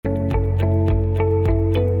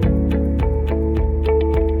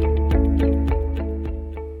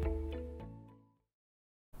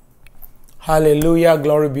Hallelujah.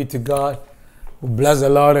 Glory be to God. We bless the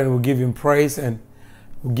Lord and we give him praise and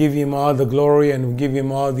we give him all the glory and we give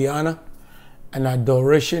him all the honor and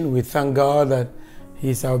adoration. We thank God that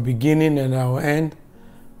he's our beginning and our end.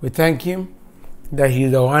 We thank him that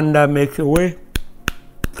he's the one that makes a way.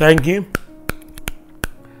 Thank him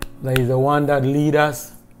that he's the one that leads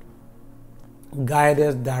us, guides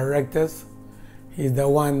us, directs us. He's the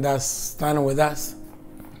one that stands with us.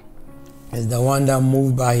 He's the one that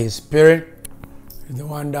moved by his spirit. He's the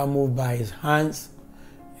one that moved by his hands.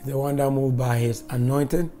 He's the one that moved by his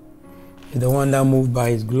anointing. He's the one that moved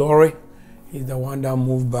by his glory. He's the one that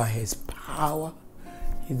moved by his power.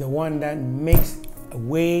 He's the one that makes a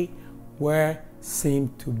way where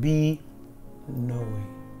seemed to be no way.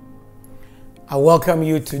 I welcome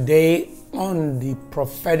you today on the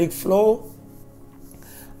Prophetic Flow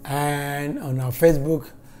and on our Facebook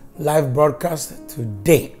live broadcast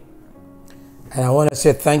today. And I want to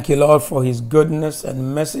say thank you, Lord, for his goodness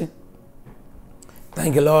and mercy.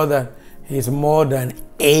 Thank you, Lord, that he's more than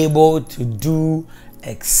able to do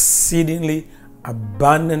exceedingly,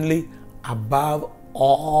 abundantly, above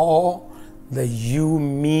all that you,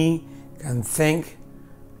 me, can think,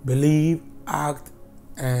 believe, act,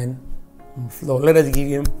 and flow. Let us give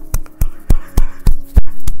him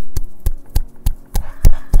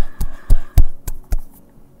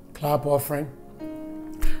clap offering.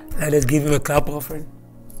 Let us give him a clap offering.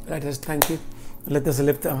 Let us thank him. Let us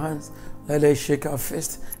lift our hands. Let us shake our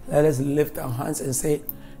fist. Let us lift our hands and say,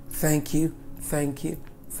 thank you, thank you,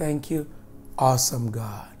 thank you, awesome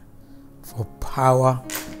God. For power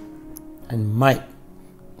and might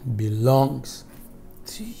belongs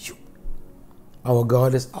to you. Our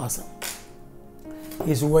God is awesome.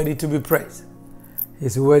 He's worthy to be praised.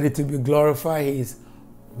 He's worthy to be glorified. He is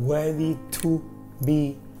worthy to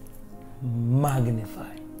be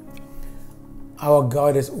magnified. Our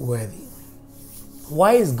God is worthy.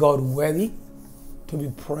 Why is God worthy to be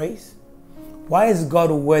praised? Why is God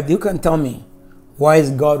worthy? You can tell me. Why is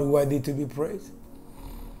God worthy to be praised?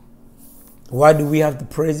 Why do we have to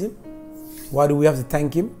praise him? Why do we have to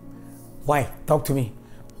thank him? Why? Talk to me.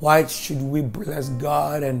 Why should we bless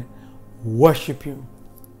God and worship him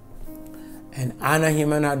and honor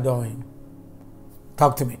him and adore him?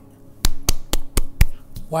 Talk to me.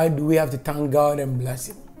 Why do we have to thank God and bless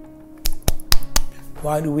him?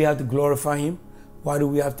 Why do we have to glorify him? Why do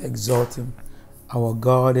we have to exalt him? Our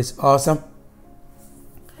God is awesome.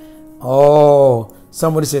 Oh,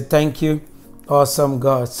 somebody said thank you, awesome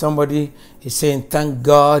God. Somebody is saying thank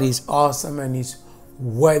God, he's awesome and he's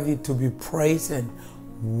worthy to be praised and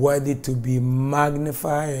worthy to be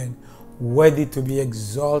magnified and worthy to be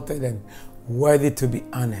exalted and worthy to be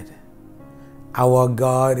honored. Our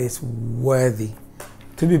God is worthy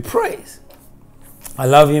to be praised. I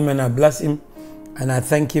love him and I bless him and I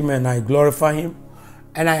thank him and I glorify him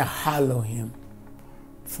and I hallow him,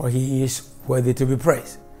 for he is worthy to be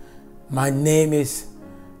praised. My name is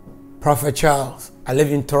Prophet Charles. I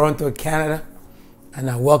live in Toronto, Canada,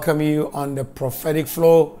 and I welcome you on the Prophetic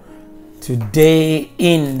Flow today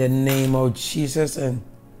in the name of Jesus. And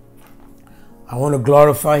I want to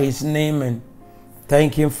glorify his name and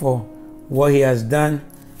thank him for what he has done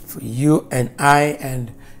for you and I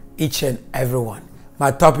and each and everyone.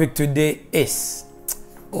 My topic today is,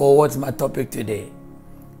 what's my topic today?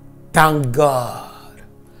 Thank God,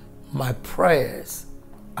 my prayers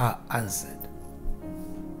are answered.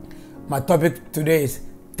 My topic today is,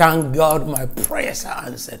 thank God, my prayers are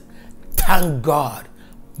answered. Thank God,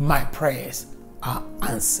 my prayers are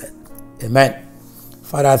answered. Amen.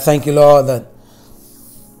 Father, I thank you, Lord, that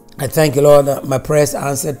my prayers are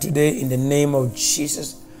answered today in the name of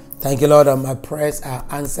Jesus. Thank you, Lord, that my prayers are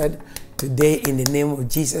answered today in the name of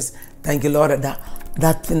Jesus. Thank you, Lord,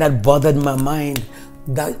 that thing that bothered my mind,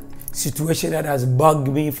 that situation that has bugged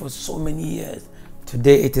me for so many years,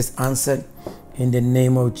 today it is answered in the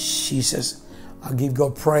name of Jesus. I give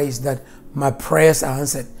God praise that my prayers are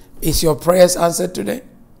answered. Is your prayers answered today?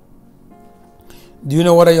 Do you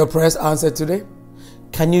know what are your prayers answered today?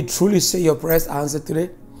 Can you truly say your prayers are answered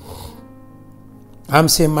today? I'm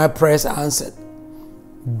saying my prayers are answered.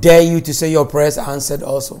 Dare you to say your prayers are answered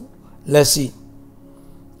also. Let's see.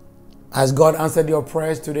 Has God answered your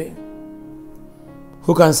prayers today?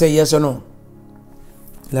 Who can say yes or no?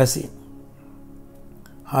 Let's see.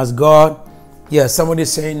 Has God? Yes, somebody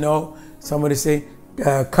say no. Somebody say,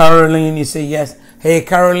 Caroline, you say yes. Hey,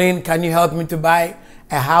 Caroline, can you help me to buy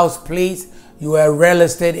a house, please? You are a real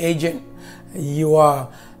estate agent. You are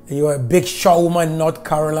a big shot woman in North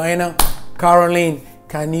Carolina. Caroline,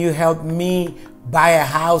 can you help me buy a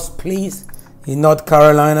house, please? In North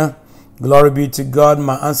Carolina. Glory be to God.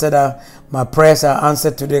 My prayers are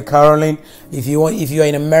answered today, Caroline. If you are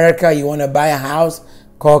in America, you want to buy a house,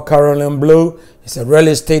 call Caroline Blue. It's a real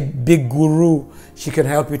estate big guru. She can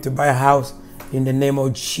help you to buy a house in the name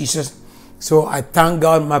of Jesus. So I thank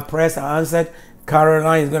God my prayers are answered.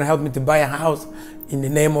 Caroline is going to help me to buy a house in the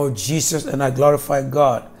name of Jesus, and I glorify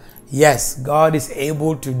God. Yes, God is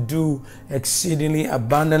able to do exceedingly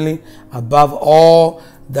abundantly above all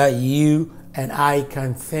that you and I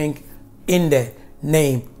can think, in the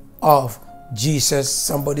name of Jesus.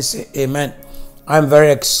 Somebody say amen. I'm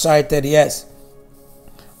very excited. Yes,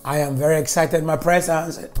 I am very excited. My prayers are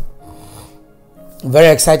answered. Very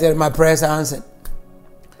excited. My prayers are answered.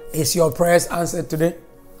 Is your prayers answered today?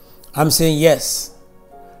 I'm saying yes.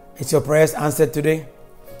 Is your prayers answered today?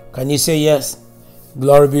 Can you say yes?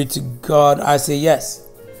 Glory be to God. I say yes.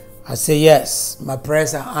 I say yes. My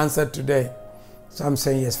prayers are answered today. So I'm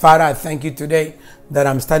saying yes. Father, I thank you today that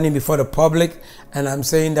I'm standing before the public and I'm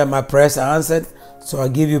saying that my prayers are answered. So I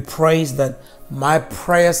give you praise that my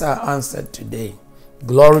prayers are answered today.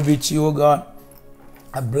 Glory be to you, O God.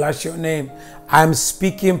 I bless your name. I'm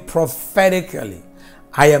speaking prophetically.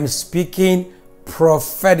 I am speaking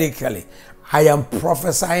prophetically. I am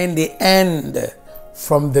prophesying the end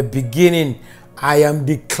from the beginning. I am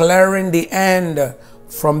declaring the end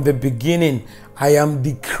from the beginning. I am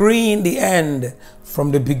decreeing the end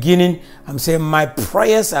from the beginning. I'm saying my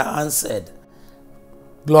prayers are answered.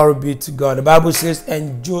 Glory be to God. The Bible says,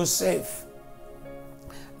 and Joseph,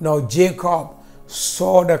 now Jacob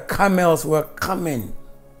saw the camels were coming.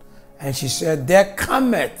 And she said, there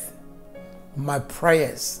cometh my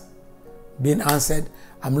prayers being answered.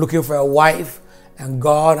 I'm looking for a wife, and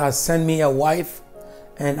God has sent me a wife.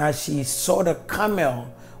 And as she saw the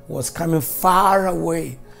camel was coming far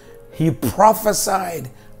away, he prophesied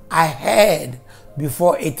ahead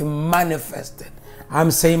before it manifested.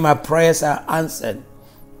 I'm saying my prayers are answered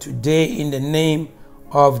today in the name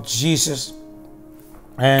of Jesus.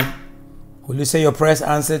 And will you say your prayers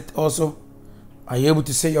answered also? Are you able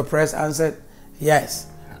to say your prayers answered? Yes.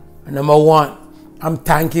 Number one, I'm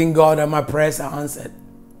thanking God that my prayers are answered.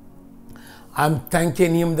 I'm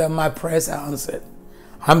thanking Him that my prayers are answered.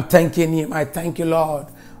 I'm thanking Him. I thank you, Lord,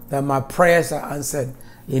 that my prayers are answered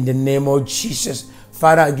in the name of Jesus.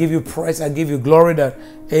 Father, I give you praise. I give you glory that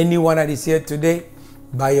anyone that is here today,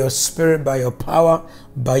 by your spirit, by your power,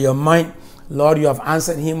 by your might, Lord, you have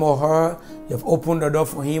answered him or her. You have opened the door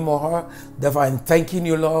for him or her. Therefore, I'm thanking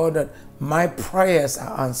you, Lord, that my prayers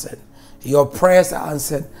are answered. Your prayers are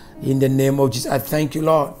answered in the name of Jesus. I thank you,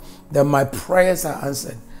 Lord, that my prayers are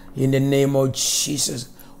answered in the name of Jesus.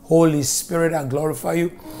 Holy Spirit, I glorify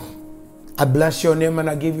you. I bless your name and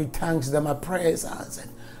I give you thanks that my prayers are answered.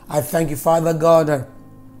 I thank you, Father God,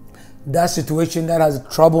 that situation that has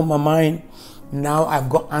troubled my mind, now I've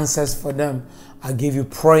got answers for them. I give you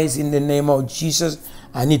praise in the name of Jesus.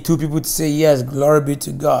 I need two people to say yes. Glory be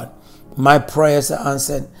to God. My prayers are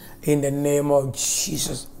answered in the name of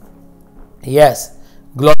Jesus. Yes.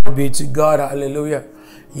 Glory be to God. Hallelujah.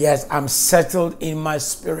 Yes, I'm settled in my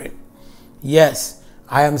spirit. Yes,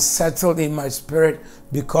 I am settled in my spirit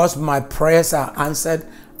because my prayers are answered.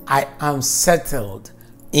 I am settled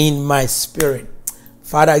in my spirit.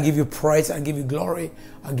 Father, I give you praise. I give you glory.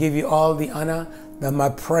 I give you all the honor that my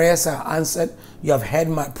prayers are answered. You have heard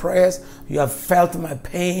my prayers. You have felt my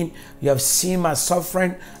pain. You have seen my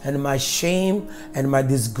suffering and my shame and my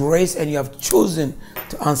disgrace, and you have chosen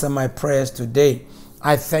to answer my prayers today.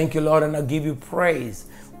 I thank you, Lord, and I give you praise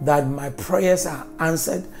that my prayers are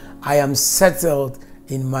answered. I am settled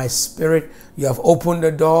in my spirit. You have opened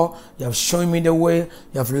the door. You have shown me the way.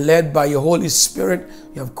 You have led by your Holy Spirit.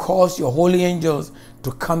 You have caused your holy angels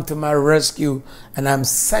to come to my rescue. And I'm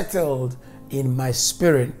settled in my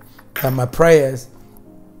spirit that my prayers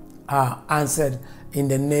are answered in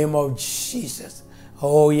the name of Jesus.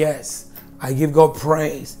 Oh, yes. I give God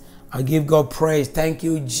praise. I give God praise. Thank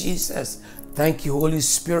you, Jesus. Thank you, Holy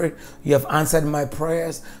Spirit. You have answered my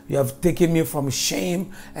prayers. You have taken me from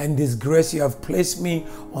shame and disgrace. You have placed me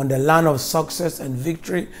on the land of success and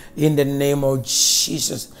victory in the name of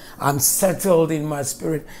Jesus. I'm settled in my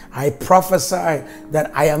spirit. I prophesy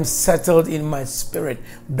that I am settled in my spirit.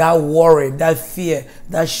 That worry, that fear,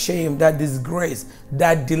 that shame, that disgrace,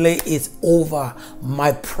 that delay is over.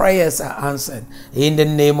 My prayers are answered in the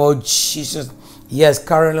name of Jesus. Yes,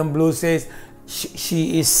 Carolyn Blue says,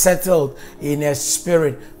 she is settled in her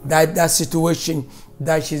spirit. That situation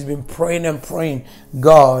that she's been praying and praying,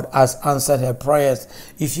 God has answered her prayers.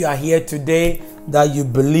 If you are here today that you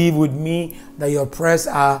believe with me that your prayers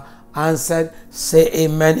are answered, say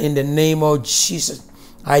amen in the name of Jesus.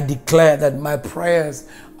 I declare that my prayers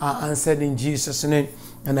are answered in Jesus' name.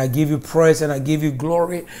 and I give you praise and I give you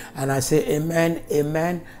glory. And I say, amen,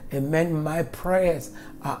 amen, amen. My prayers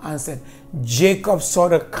are answered. Jacob saw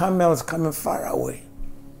the camels coming far away.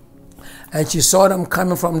 And she saw them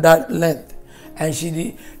coming from that length. And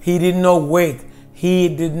he did not wait.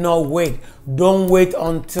 He did not wait. Don't wait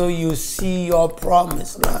until you see your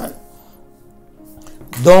promised land.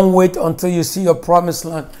 Don't wait until you see your promised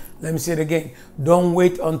land. Let me say it again. Don't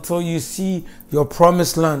wait until you see your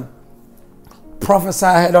promised land. Prophesy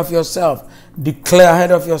ahead of yourself. Declare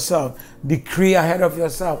ahead of yourself. Decree ahead of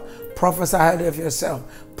yourself. Prophesy ahead of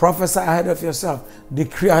yourself. Prophesy ahead of yourself.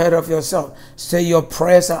 Decree ahead of yourself. Say your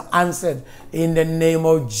prayers are answered in the name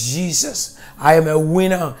of Jesus. I am a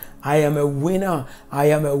winner. I am a winner. I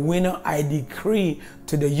am a winner. I decree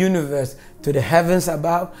to the universe, to the heavens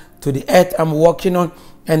above, to the earth I'm walking on,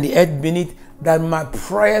 and the earth beneath, that my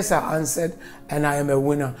prayers are answered and I am a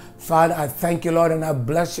winner. Father, I thank you, Lord, and I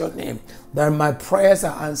bless your name, that my prayers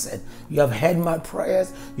are answered. You have heard my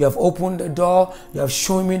prayers. You have opened the door. You have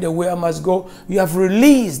shown me the way I must go. You have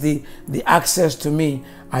released the access to me.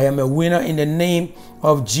 I am a winner in the name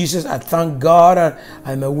of Jesus. I thank God.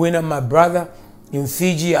 I am a winner, my brother. In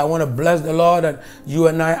Fiji, I want to bless the Lord that you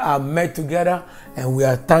and I are met together and we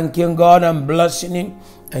are thanking God and blessing Him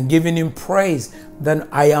and giving Him praise. Then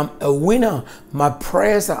I am a winner. My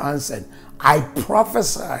prayers are answered. I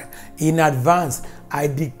prophesy in advance. I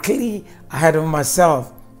declare ahead of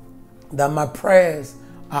myself that my prayers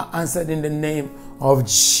are answered in the name of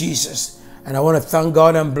Jesus. And I want to thank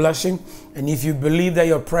God and bless Him. And if you believe that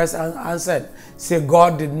your prayers are answered, say,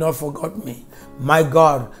 God did not forget me. My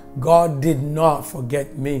God, God did not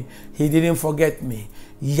forget me. He didn't forget me.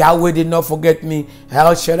 Yahweh did not forget me.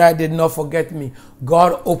 El Shaddai did not forget me.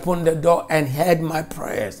 God opened the door and heard my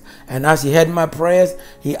prayers. And as He heard my prayers,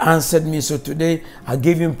 He answered me. So today, I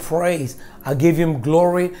give Him praise. I give Him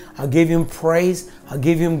glory. I give Him praise. I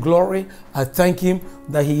give Him glory. I thank Him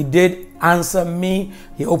that He did answer me.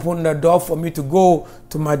 He opened the door for me to go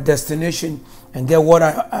to my destination and get what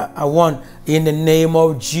I want in the name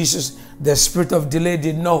of Jesus. The spirit of delay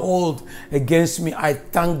did not hold against me. I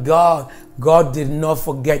thank God. God did not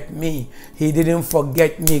forget me. He didn't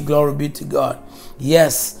forget me. Glory be to God.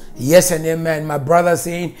 Yes, yes and amen. My brother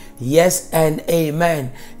saying yes and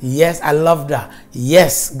amen. Yes, I love that.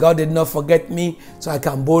 Yes, God did not forget me, so I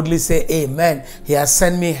can boldly say amen. He has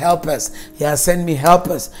sent me helpers. He has sent me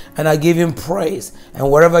helpers, and I give Him praise. And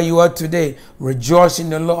wherever you are today, rejoice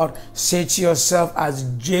in the Lord. Say to yourself, as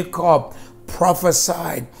Jacob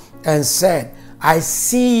prophesied and said, I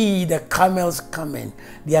see the camels coming.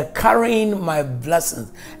 They are carrying my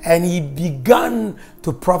blessings. And he began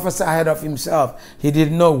to prophesy ahead of himself. He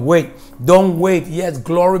did not wait. Don't wait. Yes,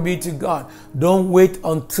 glory be to God. Don't wait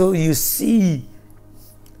until you see,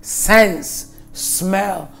 sense,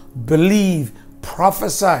 smell, believe,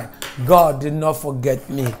 prophesy. God did not forget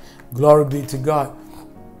me. Glory be to God.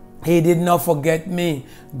 He did not forget me.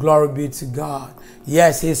 Glory be to God.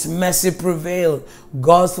 Yes, His mercy prevailed.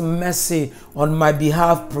 God's mercy on my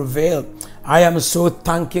behalf prevailed. I am so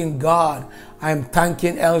thanking God. I am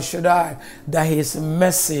thanking El Shaddai that His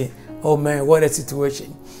mercy, oh man, what a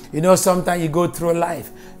situation. You know, sometimes you go through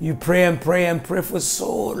life, you pray and pray and pray for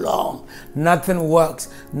so long. Nothing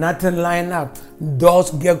works, nothing line up.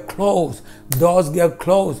 Doors get closed,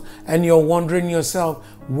 and you're wondering yourself,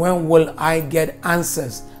 when will I get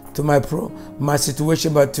answers to my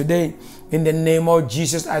situation? But today, in the name of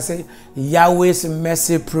Jesus, I say, Yahweh's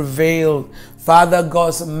mercy prevailed. Father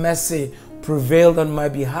God's mercy prevailed on my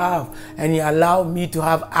behalf, and He allowed me to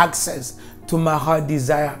have access to my heart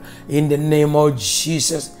desire. In the name of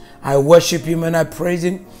Jesus, I worship Him and I praise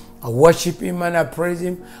Him. I worship Him and I praise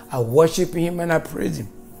Him. I worship Him and I praise Him.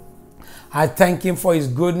 I thank Him for His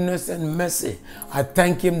goodness and mercy. I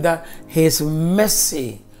thank Him that His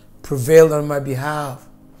mercy prevailed on my behalf.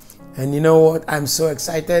 And you know what? I'm so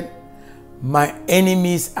excited. My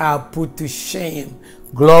enemies are put to shame.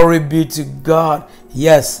 Glory be to God.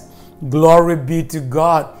 Yes, glory be to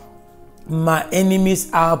God. My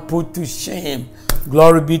enemies are put to shame.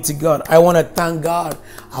 Glory be to God. I want to thank God.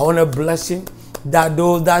 I want to bless Him that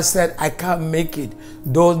those that said I can't make it,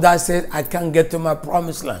 those that said I can't get to my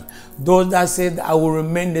promised land, those that said I will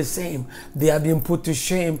remain the same, they have been put to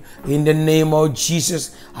shame in the name of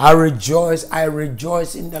Jesus. I rejoice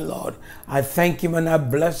in the Lord. I thank Him and I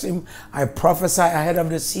bless Him. I prophesy ahead of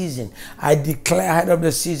the season. I declare ahead of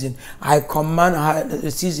the season. I command ahead of the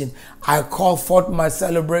season. I call forth my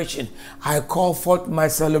celebration. I call forth my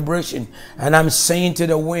celebration. And I'm saying to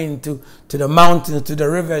the wind, to the mountains, to the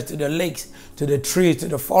rivers, to the lakes, to the trees, to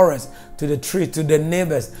the forest, to the tree, to the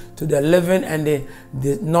neighbors, to the living and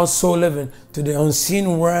the not so living, to the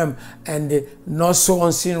unseen realm and the not so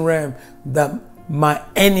unseen realm, that my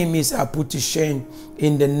enemies are put to shame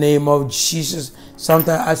in the name of Jesus.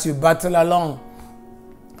 Sometimes as you battle along,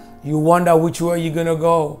 you wonder which way you're going to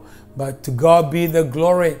go. But to God be the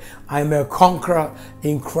glory. I am a conqueror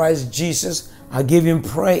in Christ Jesus. I give him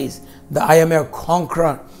praise that I am a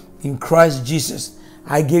conqueror in Christ Jesus.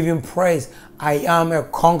 I give him praise. I am a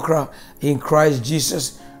conqueror in Christ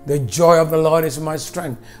Jesus. The joy of the Lord is my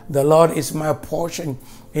strength. The Lord is my portion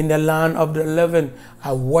in the land of the living.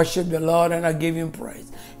 I worship the Lord and I give him praise.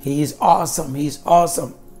 He is awesome. He is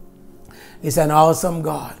awesome. He's an awesome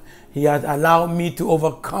God. He has allowed me to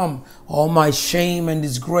overcome all my shame and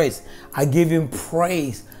disgrace. I give him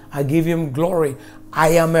praise. I give him glory.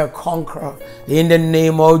 I am a conqueror in the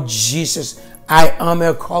name of Jesus. I am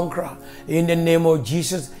a conqueror in the name of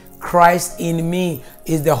Jesus. Christ in me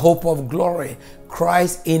is the hope of glory.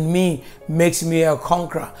 Christ in me makes me a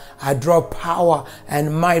conqueror. I draw power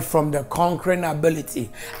and might from the conquering ability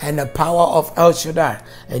and the power of El Shaddai.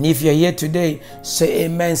 And if you're here today, say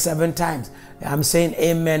amen 7 times. I'm saying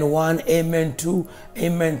amen 1, amen 2,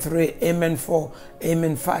 amen 3, amen 4,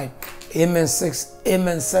 amen 5, amen 6,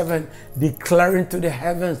 amen 7, declaring to the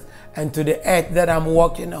heavens and to the earth that I'm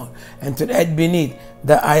walking on, and to the earth beneath,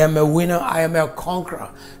 that I am a winner, I am a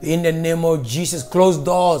conqueror. In the name of Jesus, closed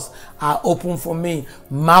doors are open for me.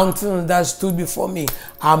 Mountains that stood before me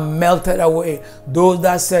are melted away. Those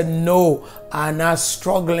that said no are not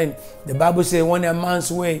struggling. The Bible says when a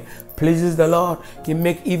man's way pleases the Lord, he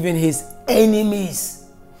make even his enemies.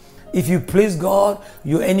 If you please God,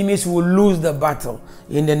 your enemies will lose the battle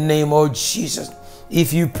in the name of Jesus.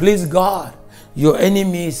 If you please God, your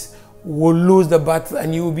enemies will lose the battle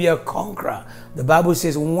and you will be a conqueror. The Bible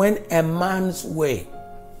says when a man's way,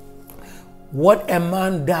 what a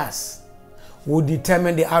man does will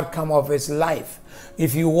determine the outcome of his life.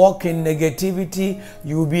 If you walk in negativity,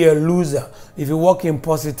 you will be a loser. If you walk in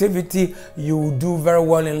positivity, you will do very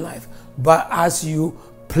well in life. But as you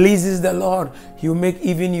pleases the Lord, he will make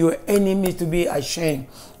even your enemies to be ashamed.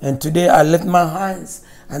 And today I lift my hands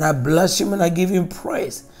and I bless him and I give him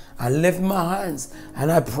praise. I lift my hands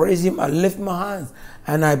and I praise him. I lift my hands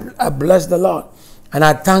and I bless the Lord. And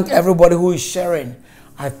I thank everybody who is sharing.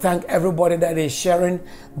 I thank everybody that is sharing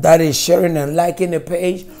and liking the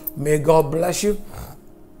page. May God bless you.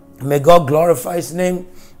 May God glorify his name.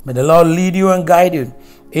 May the Lord lead you and guide you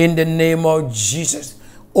in the name of Jesus.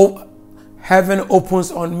 Heaven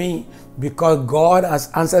opens on me because God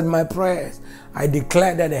has answered my prayers. I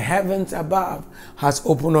declare that the heavens above has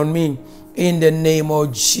opened on me in the name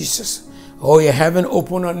of Jesus. Oh, your heaven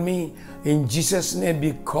open on me in Jesus' name,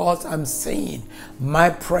 because I'm saying my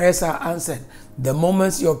prayers are answered. The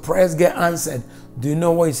moments your prayers get answered, do you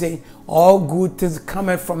know what you say? All good things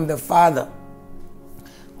cometh from the Father.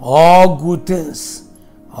 All good things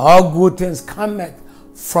cometh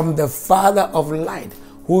from the Father of light,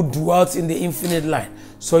 who dwells in the infinite light.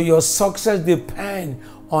 So your success depends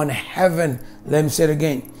on heaven. Let me say it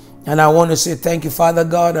again. And I want to say thank you, Father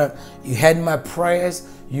God. You heard my prayers.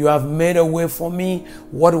 You have made a way for me.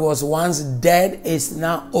 What was once dead is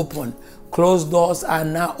now open. Closed doors are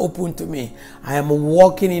now open to me. I am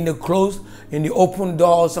walking in the open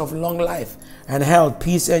doors of long life and health,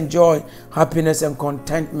 peace and joy, happiness and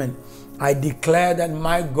contentment. I declare that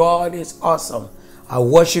my God is awesome. I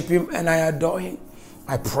worship him and I adore him.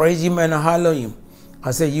 I praise him and I hallow him.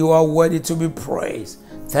 I say, you are worthy to be praised.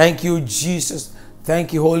 Thank you, Jesus.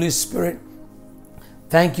 Thank you, Holy Spirit.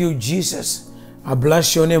 Thank you, Jesus. I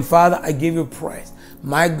bless your name, Father. I give you praise.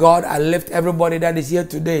 My God, I lift everybody that is here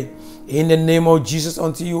today in the name of Jesus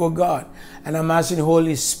unto you, O God. And I'm asking,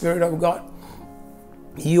 Holy Spirit of God,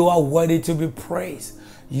 you are worthy to be praised.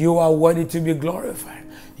 You are worthy to be glorified.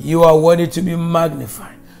 You are worthy to be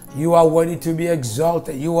magnified. You are worthy to be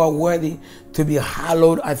exalted. You are worthy to be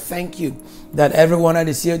hallowed. I thank you that everyone that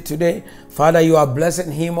is here today, Father, you are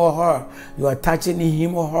blessing him or her. You are touching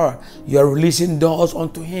him or her. You are releasing doors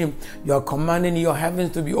unto him. You are commanding your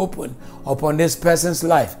heavens to be open upon this person's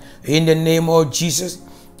life. In the name of Jesus,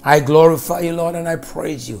 I glorify you, Lord, and I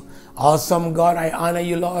praise you. Awesome God, I honor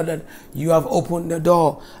you, Lord, that you have opened the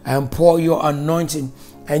door and pour your anointing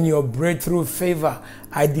and your breakthrough favor.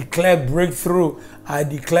 I declare breakthrough. I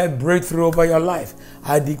declare breakthrough over your life.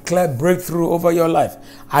 I declare breakthrough over your life.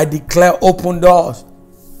 I declare open doors.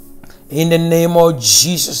 In the name of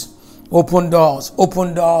Jesus. Open doors,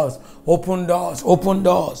 open doors, open doors, open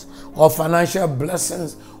doors of financial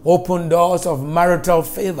blessings. Open doors of marital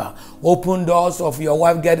favor. Open doors of your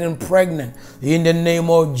wife getting pregnant. In the name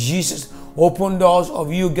of Jesus. Open doors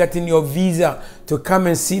of you getting your visa to come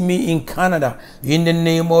and see me in Canada. In the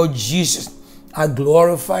name of Jesus, I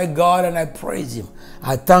glorify God and I praise Him.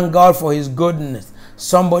 I thank God for His goodness.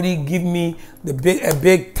 Somebody give me a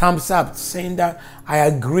big thumbs up saying that I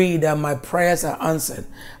agree that my prayers are answered.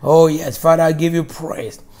 Oh yes, Father, I give you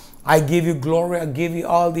praise. I give you glory. I give you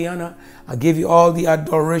all the honor. I give you all the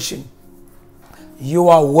adoration. You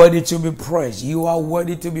are worthy to be praised. You are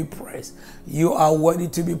worthy to be praised. You are worthy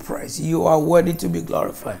to be praised. You are worthy to be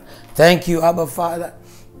glorified. Thank you, Abba Father.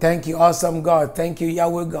 Thank you, awesome God. Thank you,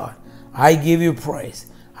 Yahweh God. I give you praise.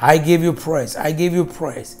 I give you praise. I give you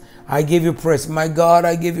praise. I give you praise. My God,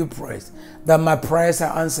 I give you praise that my prayers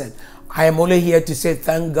are answered. I am only here to say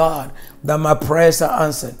thank God that my prayers are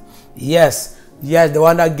answered. Yes, the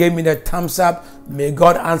one that gave me the thumbs up, may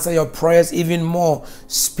God answer your prayers even more.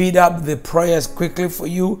 Speed up the prayers quickly for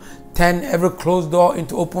you. Turn every closed door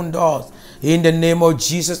into open doors. In the name of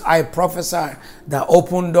Jesus, I prophesy that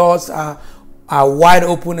open doors are wide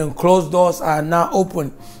open and closed doors are now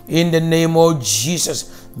open. In the name of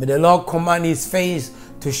Jesus, may the Lord command His face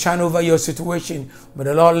to shine over your situation. May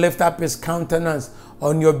the Lord lift up His countenance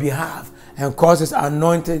on your behalf and cause His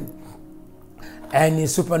anointing and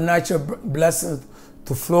His supernatural blessings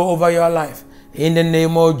to flow over your life. In the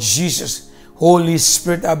name of Jesus, Holy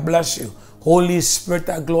Spirit, I bless you. Holy Spirit,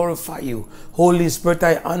 I glorify you. Holy Spirit,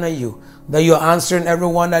 I honor you. That you're answering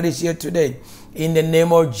everyone that is here today. In the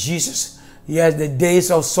name of Jesus. Yes, the days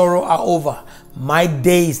of sorrow are over. My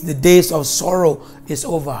days, the days of sorrow is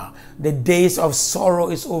over. The days of sorrow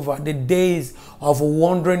is over. The days of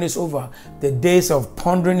wandering is over. The days of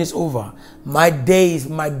pondering is over. My days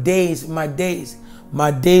of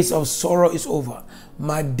sorrow is over.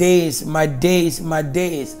 My days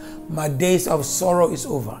of sorrow is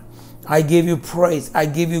over. I give you praise. I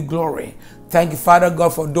give you glory. Thank you, Father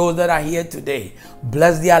God, for those that are here today.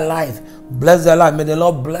 Bless their life. Bless their life. May the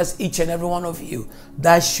Lord bless each and every one of you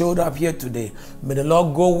that showed up here today. May the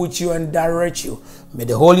Lord go with you and direct you. May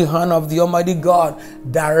the holy hand of the Almighty God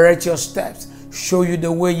direct your steps. Show you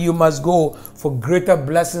the way you must go for greater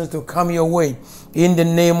blessings to come your way. In the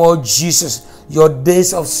name of Jesus, your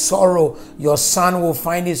days of sorrow, your son will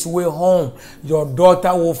find his way home. Your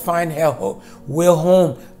daughter will find her way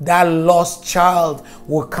home. That lost child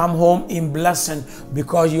will come home in blessing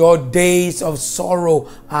because your days of sorrow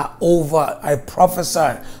are over. I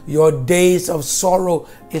prophesy, your days of sorrow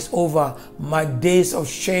is over. My days of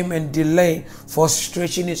shame and delay,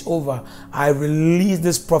 frustration is over. I release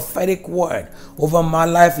this prophetic word over my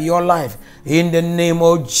life, your life, in the name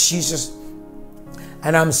of Jesus.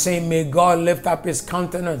 And I'm saying, may God lift up His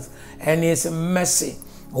countenance and His mercy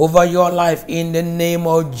over your life in the name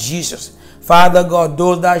of Jesus. Father God,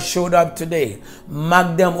 those that showed up today,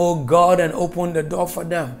 mark them, oh God, and open the door for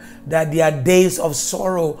them, that their days of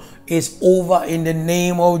sorrow is over in the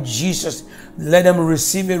name of Jesus. Let them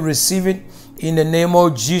receive it in the name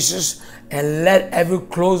of Jesus. And let every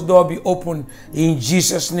closed door be opened in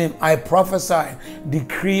Jesus' name. I prophesy,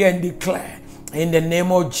 decree and declare in the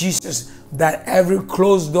name of Jesus that every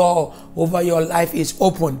closed door over your life is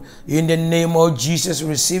open. In the name of Jesus,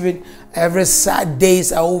 receive it. Every sad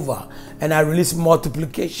days are over. And I release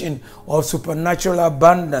multiplication of supernatural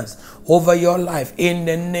abundance over your life. In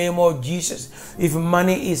the name of Jesus. If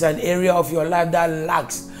money is an area of your life that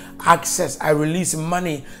lacks access, I release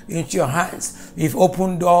money into your hands. If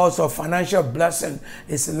open doors of financial blessing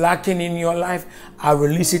is lacking in your life, I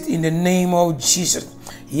release it in the name of Jesus.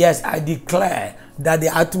 Yes, I declare that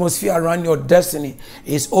the atmosphere around your destiny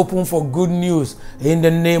is open for good news. In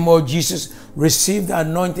the name of Jesus, receive the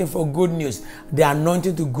anointing for good news, the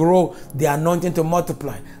anointing to grow, the anointing to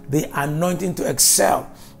multiply, the anointing to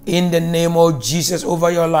excel. In the name of Jesus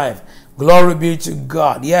over your life. Glory be to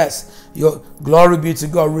God. Yes, your glory be to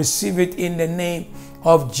God. Receive it in the name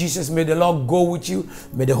of Jesus. May the Lord go with you.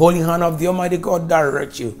 May the holy hand of the Almighty God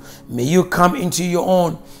direct you. May you come into your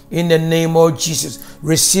own in the name of Jesus.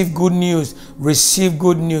 Receive good news. Receive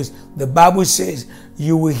good news. The Bible says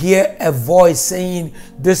you will hear a voice saying,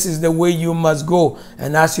 this is the way you must go.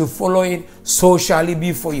 And as you follow it, so shall it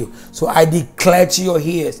be for you. So I declare to your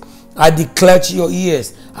ears, I declare to your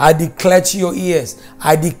ears, I declare to your ears,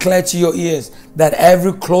 I declare to your ears that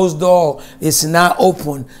every closed door is now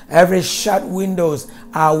open. Every shut windows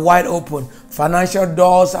are wide open. Financial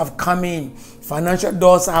doors have come in. Financial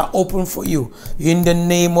doors are open for you. In the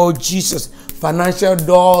name of Jesus, financial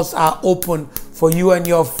doors are open for you and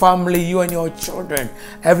your family, you and your children.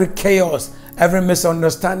 Every chaos, every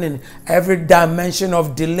misunderstanding, every dimension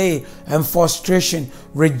of delay and frustration,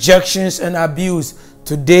 rejections and abuse,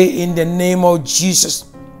 today in the name of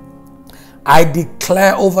Jesus, I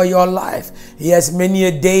declare over your life. Yes, many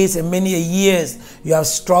a days and many a years you have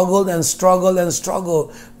struggled and struggled and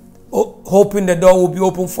struggled, hoping the door will be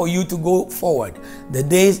open for you to go forward.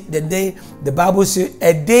 The Bible says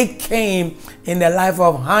a day came in the life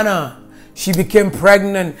of Hannah. She became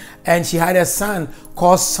pregnant and she had a son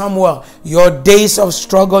called Samuel. Your days of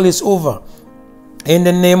struggle is over. In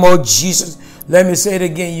the name of Jesus. Let me say it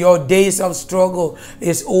again. Your days of struggle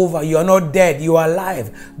is over. You are not dead. You are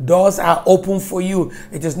alive. Doors are open for you.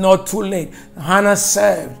 It is not too late. Hannah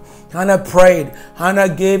served. Hannah prayed. Hannah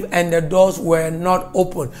gave, and the doors were not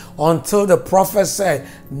open until the prophet said,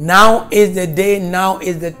 now is the day, now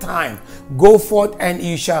is the time. Go forth and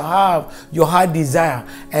you shall have your heart desire.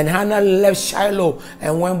 And Hannah left Shiloh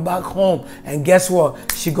and went back home. And guess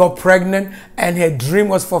what? She got pregnant and her dream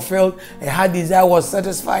was fulfilled. Her heart desire was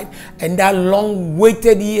satisfied. And that long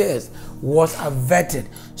waited years was averted.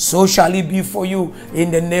 So shall it be for you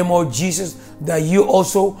in the name of Jesus, that you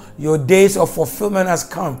also, your days of fulfillment has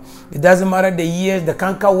come. It doesn't matter the years the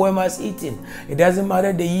canker worm has eaten. It doesn't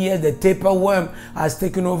matter the years the tapeworm has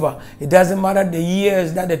taken over. It doesn't matter the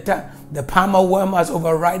years that the palmer worm has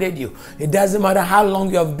overridden you. It doesn't matter how long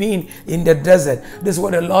you have been in the desert. This is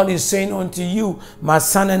what the Lord is saying unto you, my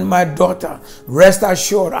son and my daughter. Rest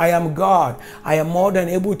assured, I am God. I am more than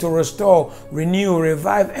able to restore, renew,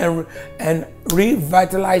 revive, and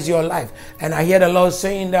revitalize your life. And I hear the Lord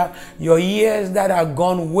saying that your years that are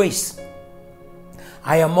gone waste,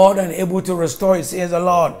 I am more than able to restore it, says the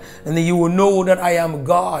Lord. And then you will know that I am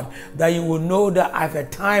God, that you will know that I have a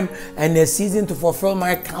time and a season to fulfill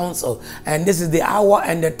my counsel. And this is the hour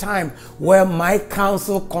and the time where my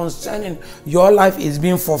counsel concerning your life is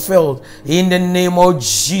being fulfilled. In the name of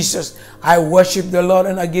Jesus, I worship the Lord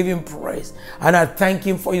and I give him praise. And I thank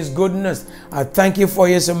him for his goodness. I thank him for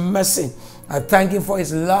his mercy. I thank him for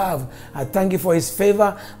his love. I thank him for his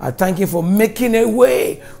favor. I thank him for making a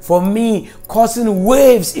way for me, causing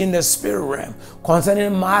waves in the spirit realm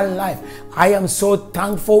concerning my life. I am so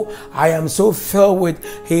thankful. I am so filled with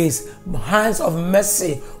his hands of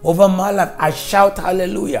mercy over my life. I shout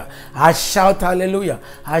hallelujah. I shout hallelujah.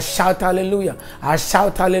 I shout hallelujah. I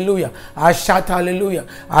shout hallelujah. I shout hallelujah.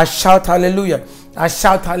 I shout hallelujah. I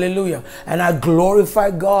shout hallelujah, and I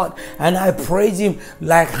glorify God and I praise him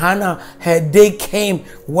like Hannah. Her day came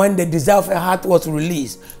when the desire of her heart was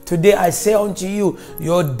released. Today I say unto you,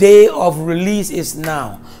 your day of release is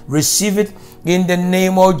now. Receive it in the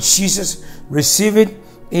name of Jesus. Receive it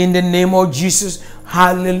in the name of Jesus.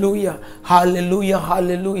 Hallelujah, hallelujah,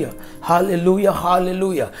 hallelujah, hallelujah,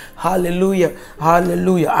 hallelujah, hallelujah,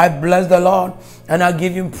 hallelujah. I bless the Lord and I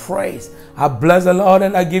give him praise. I bless the Lord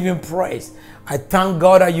and I give him praise. I thank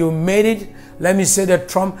God that you made it. Let me say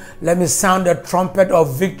let me sound the trumpet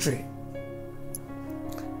of victory.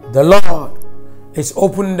 The Lord is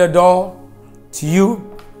opening the door to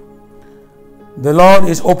you. The Lord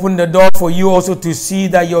is opening the door for you also to see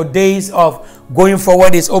that your days of going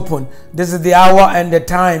forward is open. This is the hour and the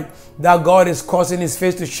time that God is causing his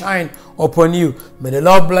face to shine upon you. May the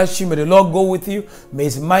Lord bless you. May the Lord go with you. May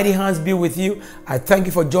his mighty hands be with you. I thank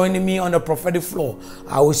you for joining me on the prophetic flow.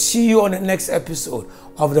 I will see you on the next episode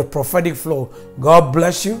of the prophetic flow. God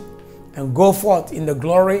bless you and go forth in the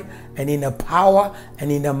glory and in the power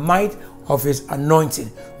and in the might of his anointing.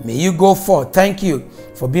 May you go forth. Thank you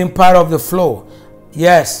for being part of the flow.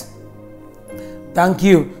 Yes. Thank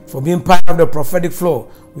you for being part of the prophetic flow.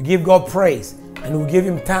 We give God praise and we give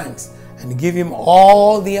him thanks and give him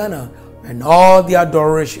all the honor and all the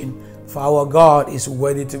adoration, for our God is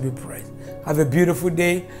worthy to be praised. Have a beautiful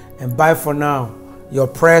day and bye for now. Your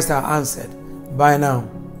prayers are answered. Bye now.